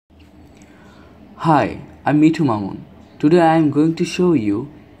Hi, I'm Mithu Mamun. Today I am going to show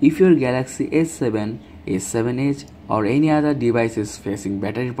you if your Galaxy S7, S7 Edge or any other device is facing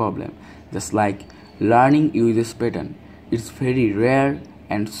battery problem, just like learning uses pattern. It's very rare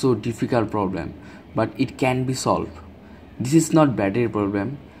and so difficult problem, but it can be solved. This is not battery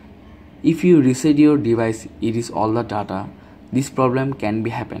problem. If you reset your device, it is all the data. This problem can be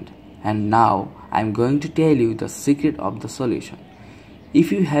happened. And now I am going to tell you the secret of the solution.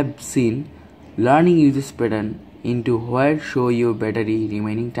 If you have seen learning uses pattern into where show your battery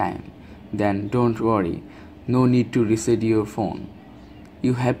remaining time, then don't worry, no need to reset your phone.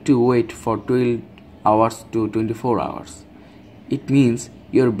 You have to wait for 12 hours to 24 hours. It means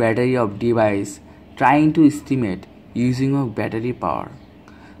your battery of device trying to estimate using of battery power.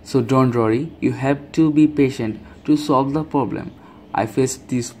 So don't worry, you have to be patient to solve the problem. I faced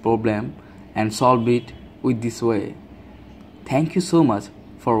this problem and solved it with this way. Thank you so much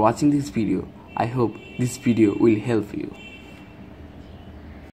for watching this video. I hope this video will help you.